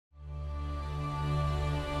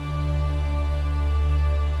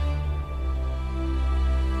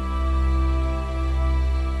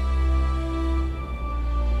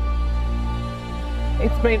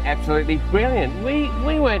been absolutely brilliant.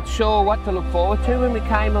 We weren't sure what to look forward to when we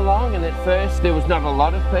came along, and at first there was not a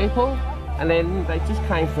lot of people, and then they just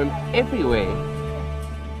came from everywhere.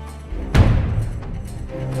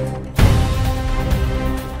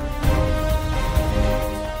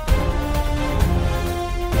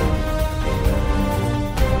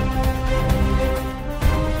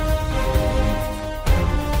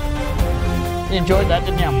 You enjoyed that,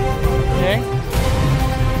 didn't you? Yeah?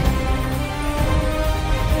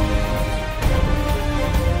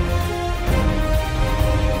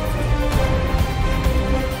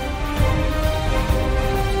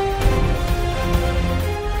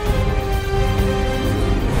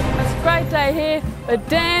 It's a great day here. We're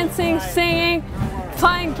dancing, singing,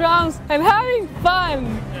 playing drums and having fun.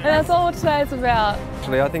 And that's all today's about.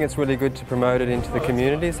 Actually, I think it's really good to promote it into the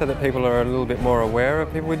community so that people are a little bit more aware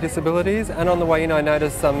of people with disabilities. And on the way in, I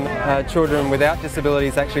noticed some children without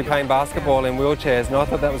disabilities actually playing basketball in wheelchairs, and I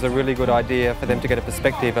thought that was a really good idea for them to get a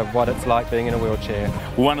perspective of what it's like being in a wheelchair.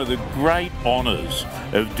 One of the great honours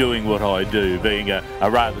of doing what I do, being a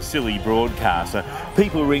rather silly broadcaster,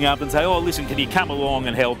 people ring up and say, "Oh, listen, can you come along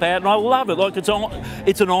and help out?" And I love it. Like,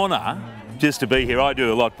 it's an honour just to be here. I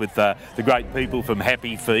do a lot with the great people from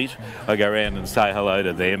Happy Feet. I go around and say hello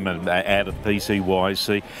to them and out of the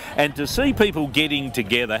PCYC. And to see people getting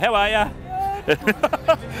together, how are you?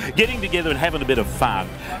 Getting together and having a bit of fun.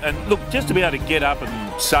 And look, just to be able to get up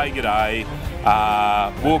and say good day,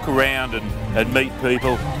 walk around and meet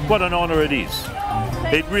people, what an honour it is.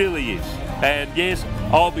 It really is. And yes,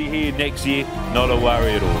 I'll be here next year, not a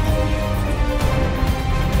worry at all.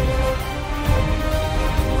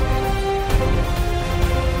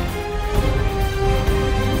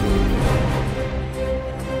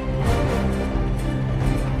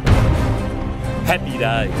 Happy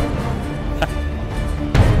day.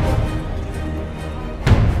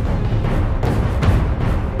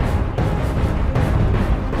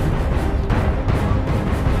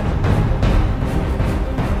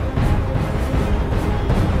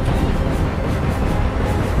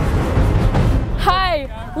 Hey,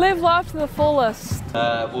 live life to the fullest.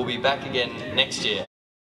 We'll be back again next year.